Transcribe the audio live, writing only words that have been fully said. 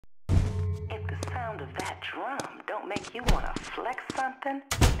sound of that drum don't make you want to flex something,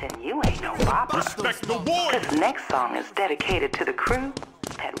 then you ain't no bopper. Respect the boy! This next song is dedicated to the crew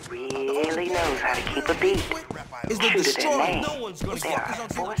that really knows how to keep a beat. True to their name, they are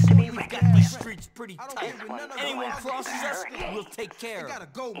a force to be reckoned with. This one's Anyone going crosses to us, hurricane. we'll take care of.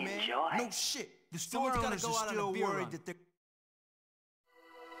 Enjoy. No shit. The Someone's store gotta owners go are out on a still beer worried run. that they're...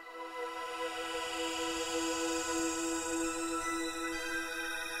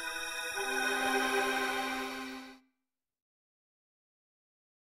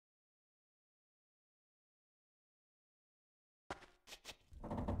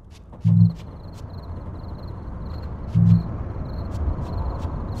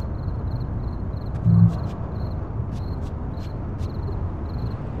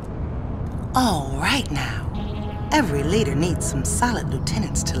 All right now. Every leader needs some solid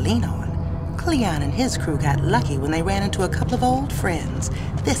lieutenants to lean on. Cleon and his crew got lucky when they ran into a couple of old friends.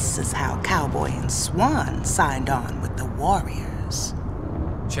 This is how Cowboy and Swan signed on with the Warriors.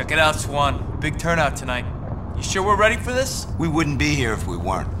 Check it out, Swan. Big turnout tonight. You sure we're ready for this? We wouldn't be here if we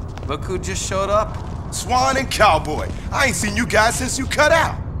weren't. Look who just showed up. Swan and Cowboy. I ain't seen you guys since you cut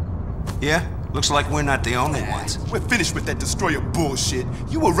out. Yeah? Looks like we're not the only ones. We're finished with that destroyer bullshit.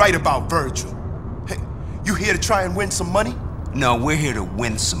 You were right about Virgil. Hey, you here to try and win some money? No, we're here to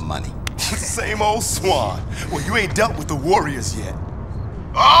win some money. Same old Swan. Well, you ain't dealt with the Warriors yet.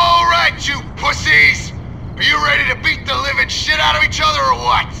 All right, you pussies! Are you ready to beat the living shit out of each other or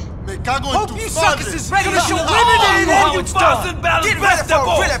what? Me cago en Hope tu you padre. suckers is ready to show Oh, everybody how it's done. Get ready for Festival.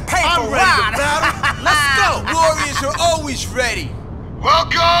 a really painful I'm ready to ride. battle. Let's go. Warriors are always ready.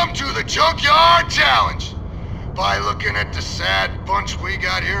 Welcome to the Junkyard Challenge. By looking at the sad bunch we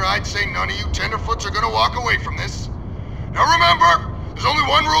got here, I'd say none of you tenderfoots are gonna walk away from this. Now remember, there's only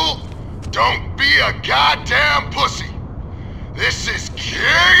one rule. Don't be a goddamn pussy. This is King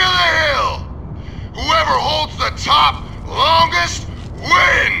of the Hill. Whoever holds the top longest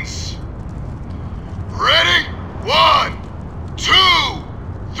wins. Ready? 1, 2,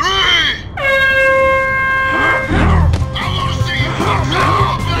 3. I want to see you fucks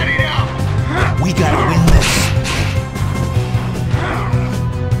all bloody out. We gotta win this.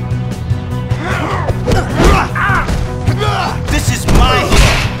 This is my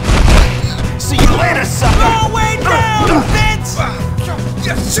hill. See you later, sucker. Go way down, bitch.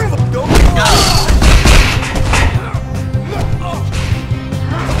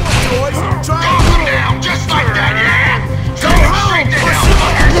 Knock them down just like that, yeah? Take them straight to hell,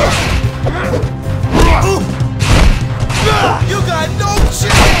 fuckers. You got no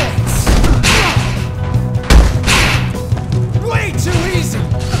chance. Way too easy.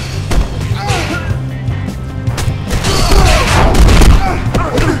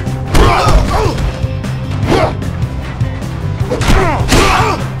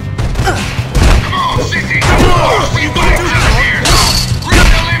 Come on, sissy. You got to here. Rip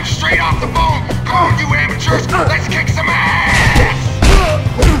the limb straight off the bone. Come on, you amateurs. Let's kick some ass.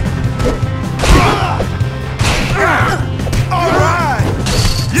 All right.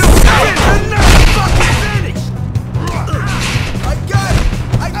 You got it. You're not fucking finished. I got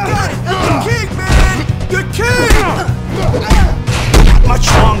it. You're the king, man. You're king. Much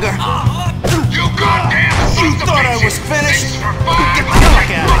longer. You goddamn sons You of thought I bitches. was finished? This is for Get the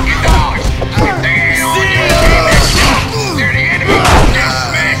fuck out. $500. If they ain't on your team, they're the enemy. They'll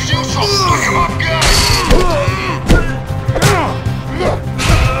smash you, so fuck 'em up good.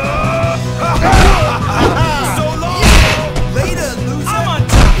 So long. Later, loser. I'm on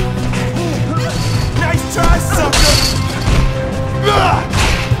top. Nice try, sucker.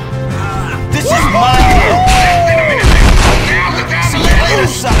 This is my hill. Less than a minute left. Now's the time to See you let later,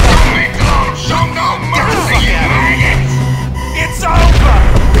 loose. sucker. Don't make love. Show no mercy, fuck you out of here. maggots. It's over.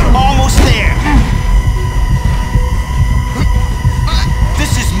 Almost there.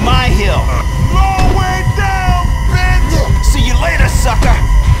 This is my hill. Long way down, bitch. See you later, sucker.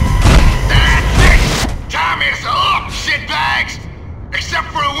 That's it! Time is up, shitbags! Except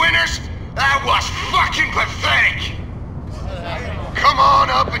for the winners, that was fucking pathetic! Come on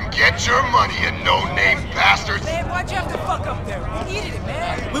up and get your money, you no-name bastards! Man, why'd you have to fuck up there? We needed it,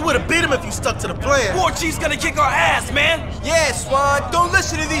 man. We would have beat him if you stuck to the plan. War Chief's gonna kick our ass, man. Yeah, Swan. Don't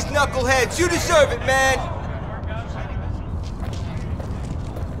listen to these knuckleheads. You deserve it, man.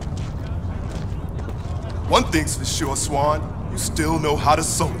 One thing's for sure, Swan. You still know how to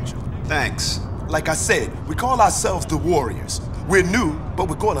soldier. Thanks. Like I said, we call ourselves the Warriors. We're new, but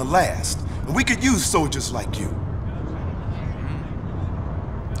we're gonna last. And we could use soldiers like you.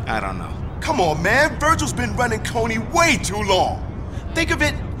 I don't know. Come on, man. Virgil's been running Coney way too long. Think of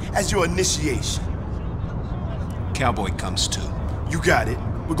it as your initiation. Cowboy comes too. You got it.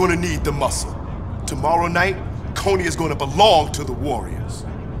 We're gonna need the muscle. Tomorrow night, Coney is going to belong to the Warriors.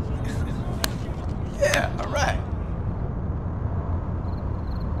 Yeah, all right.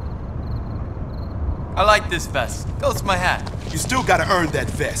 I like this vest. Goes with my hat. You still gotta earn that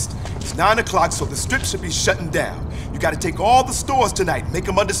vest. It's 9 o'clock, so the strip should be shutting down. You gotta take all the stores tonight, make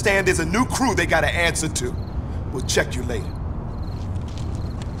them understand there's a new crew they gotta answer to. We'll check you later.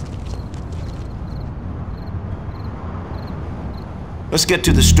 Let's get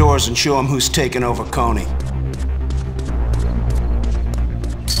to the stores and show them who's taking over Coney.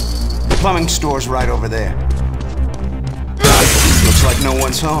 The plumbing store's right over there. Looks like no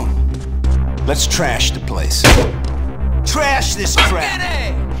one's home. Let's trash the place. Trash this crap!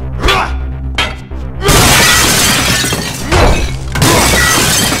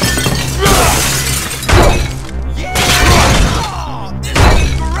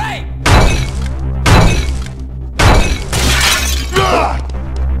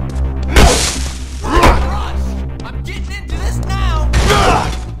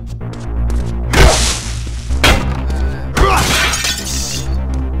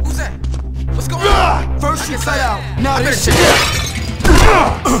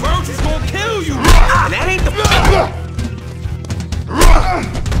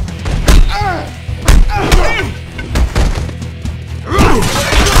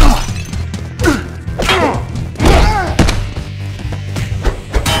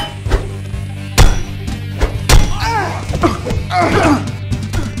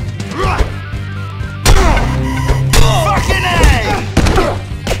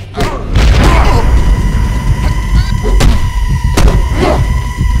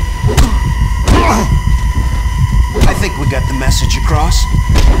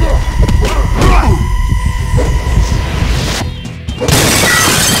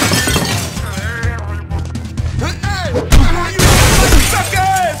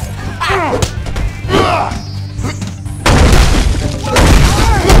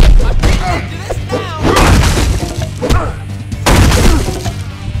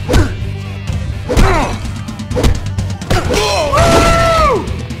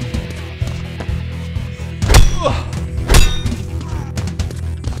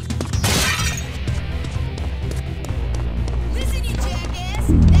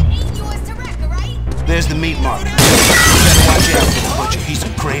 There's the meat market. You better watch out for the butcher. He's a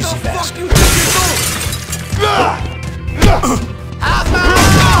crazy bastard.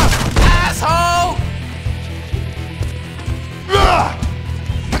 Asshole!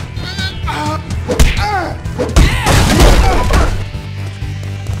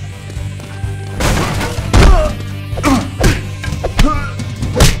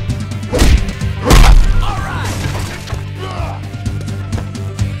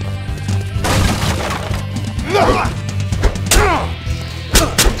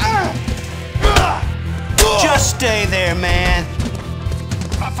 Just stay there, man.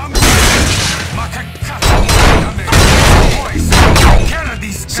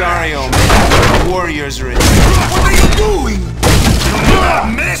 Sorry, old man. The Warriors are in. What are you doing? Do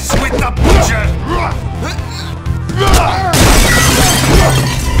not mess with the butcher!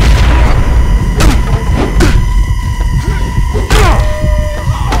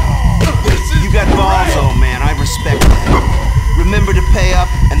 You got balls, old man. I respect that. Remember to pay up,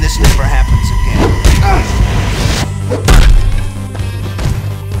 and this never happens again.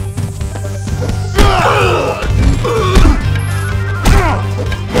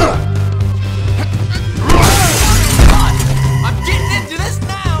 I'm getting into this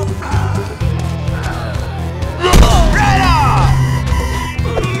now! Right on!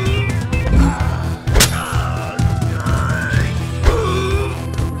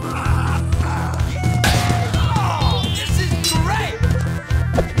 Oh, this is great!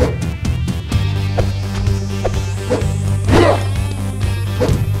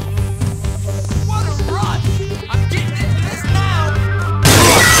 What a rush! I'm getting into this now!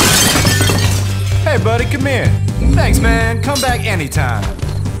 Hey, buddy, come here. Thanks, man. Come back anytime.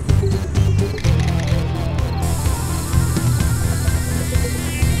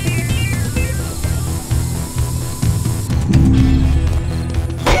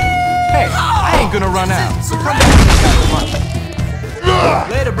 Hey, I ain't gonna run out. So come back when you got lunch.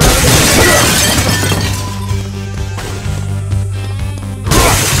 Later, brother.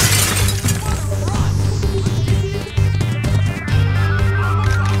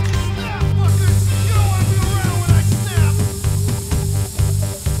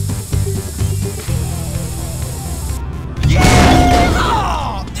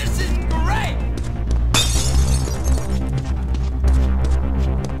 Oh, this is great!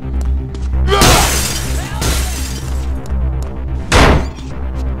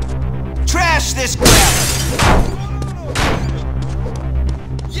 this grab.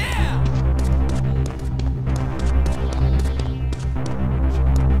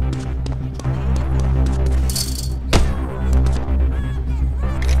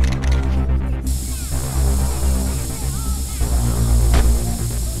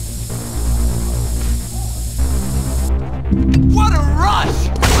 What a rush!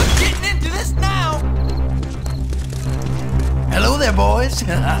 I'm getting into this now! Hello there, boys.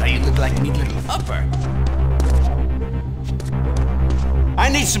 You look like a neat little upper. I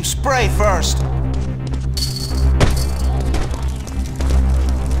need some spray first.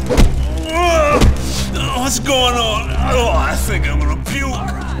 What's going on? Oh, I think I'm gonna puke.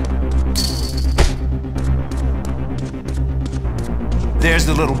 There's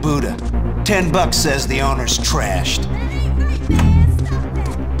the little Buddha. $10 says the owner's trashed.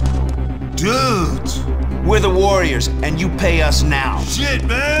 Dudes! We're the Warriors, and you pay us now. Shit,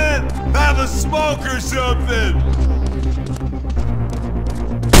 man! Have a smoke or something!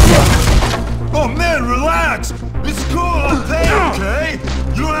 Oh, man, relax! It's cool, I'll pay, okay?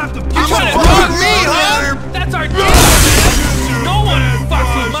 You don't have to... You trying to fuck me, huh? That's our deal, man! No one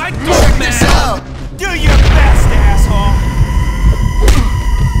fucks with my dog, man! Do your best, asshole!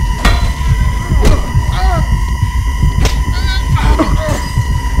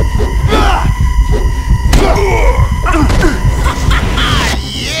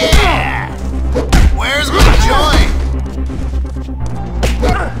 Yeah! Where's my joint?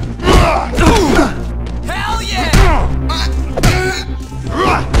 Hell yeah!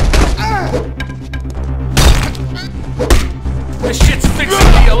 This shit's fixing to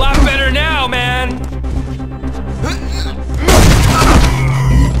be a lot better now, man!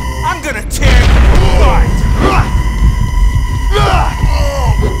 I'm gonna tear you apart!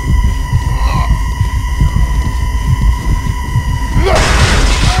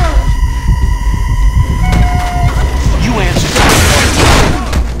 You answered.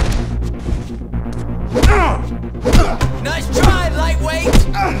 Nice try, lightweight!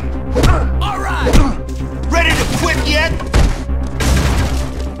 Alright! Ready to quit yet?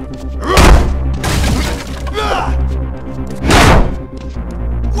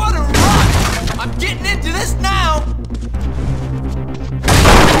 What a rush! I'm getting into this now!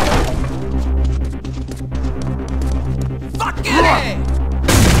 Fucking A!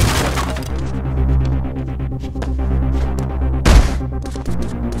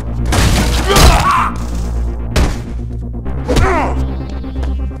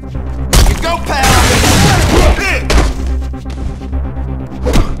 You go, pal!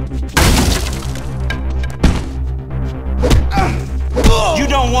 You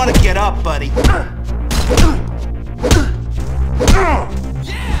don't want to get up, buddy.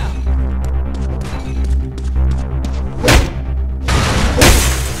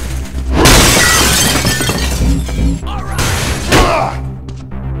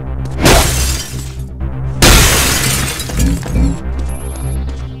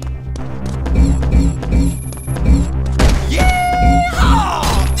 Yeehaw!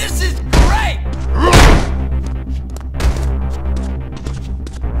 This is great!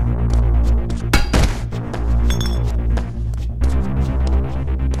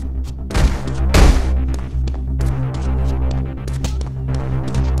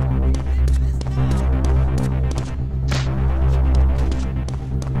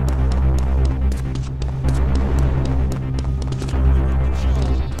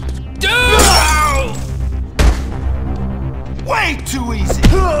 Way too easy.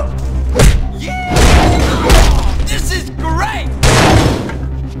 Yeah! This is great!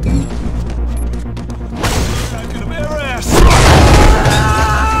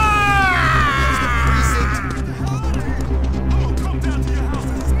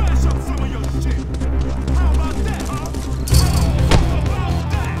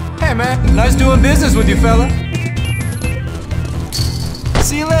 Hey, man. Nice doing business with you, fella.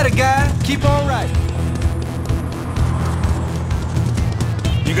 See you later, guy. Keep on riding.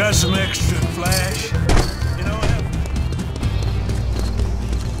 You got some extra flash? You know what?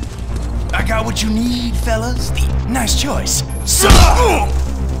 I got what you need, fellas. Nice choice.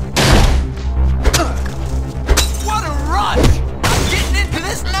 What a rush! I'm getting into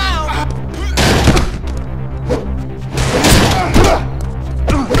this now!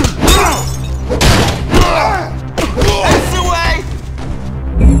 That's the way!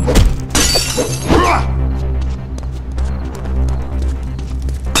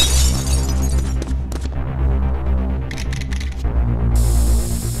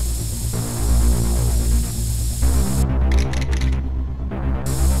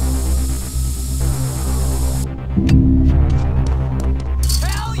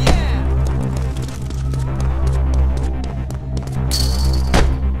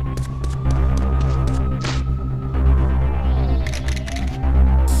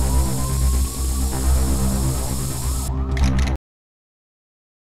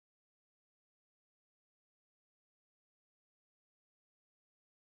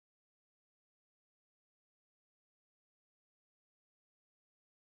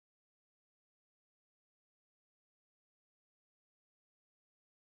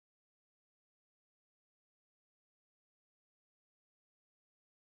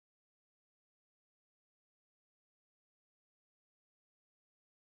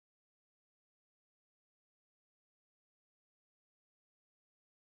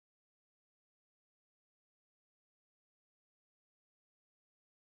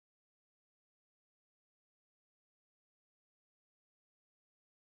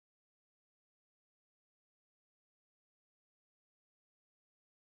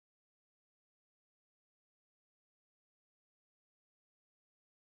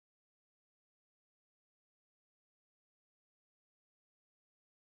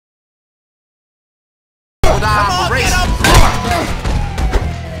 of the operation.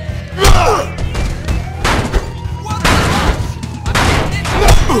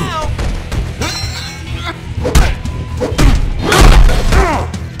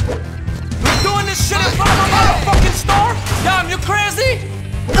 Doing this shit in front of a motherfucking store? Dom, you crazy?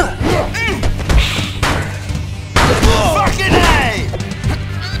 Fucking A!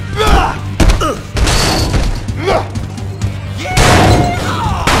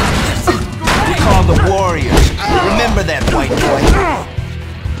 We call the Warriors. Remember that, white boy.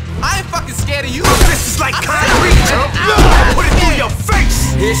 I ain't fucking scared of you. This is like concrete, I'll put it through your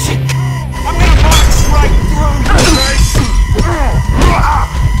face! Here she I'm gonna march right through your face!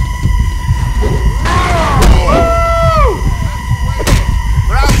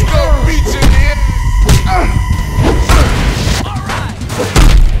 Roscoe Beach in here!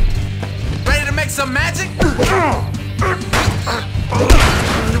 ready to make some magic?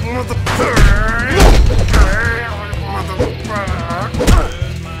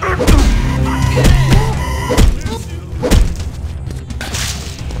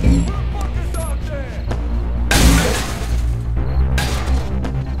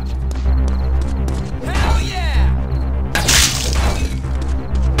 Hell yeah!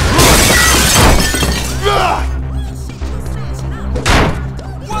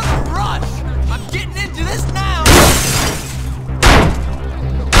 What a rush! I'm getting into this now!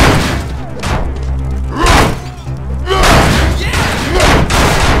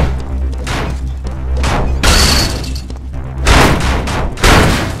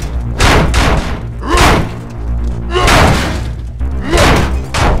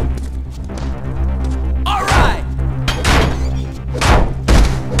 All right!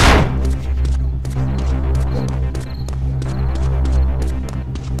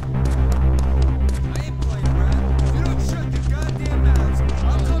 I ain't playing, Brad. You don't shut your goddamn mouths.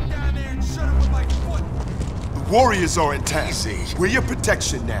 I'll come down there and shut it with my foot. The Warriors are in town. We're your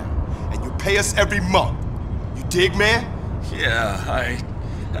protection now, and you pay us every month. You dig, man? Yeah,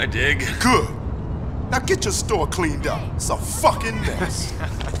 I dig. Good. Now get your store cleaned up. It's a fucking mess.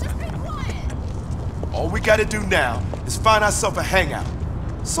 All we gotta do now is find ourselves a hangout.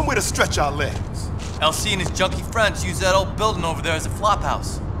 Somewhere to stretch our legs. LC and his junkie friends use that old building over there as a flop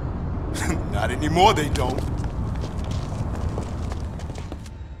house. Not anymore, they don't.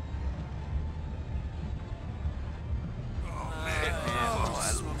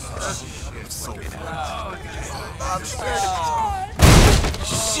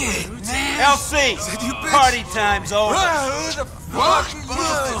 LC, party time's over. Who the fuck?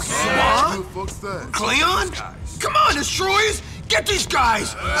 Cleon? Come on, destroyers! Get these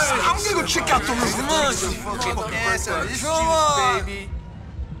guys! I'm gonna go check out the room. Come on, you fucking asshole. This juice, baby.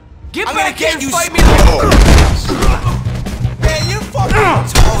 Get I'm back gonna here get and you fight me Man, you fucking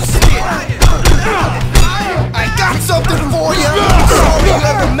toasted. I got something for you! Sorry you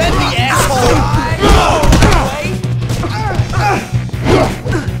ever met me, asshole!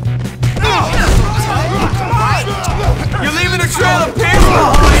 You're leaving a trail of piss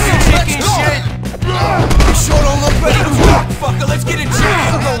behind you, chicken shit! You sure don't look ready to rock! Fucker, let's get a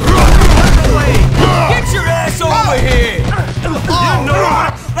jam! Get your ass over here! You know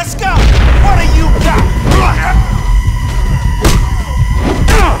it! Let's go! What do you got?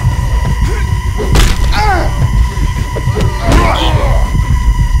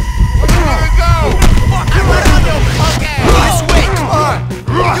 This way, come on!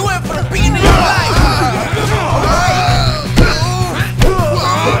 You went for the beating of your life!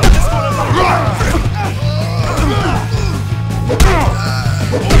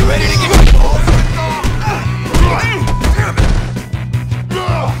 You ready to get...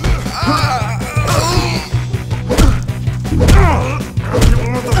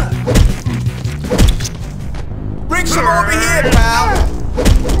 Bring some over here, pal!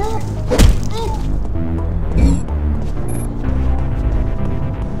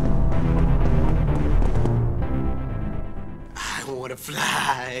 I wanna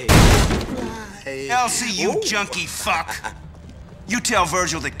fly. LC, you junkie fuck. You tell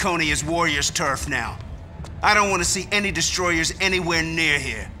Virgil that Coney is Warriors' turf now. I don't want to see any destroyers anywhere near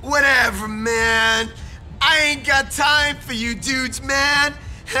here. Whatever, man. I ain't got time for you dudes, man.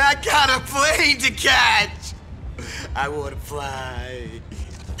 I got a plane to catch. I wanna fly.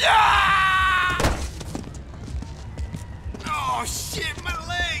 Ah! Oh, shit, my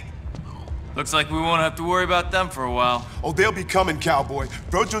leg. Looks like we won't have to worry about them for a while. Oh, they'll be coming, cowboy.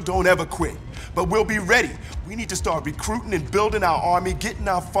 Virgil don't ever quit. But we'll be ready. We need to start recruiting and building our army, getting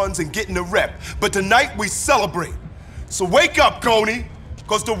our funds and getting the rep. But tonight we celebrate. So wake up, Coney,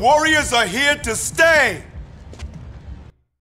 because the Warriors are here to stay.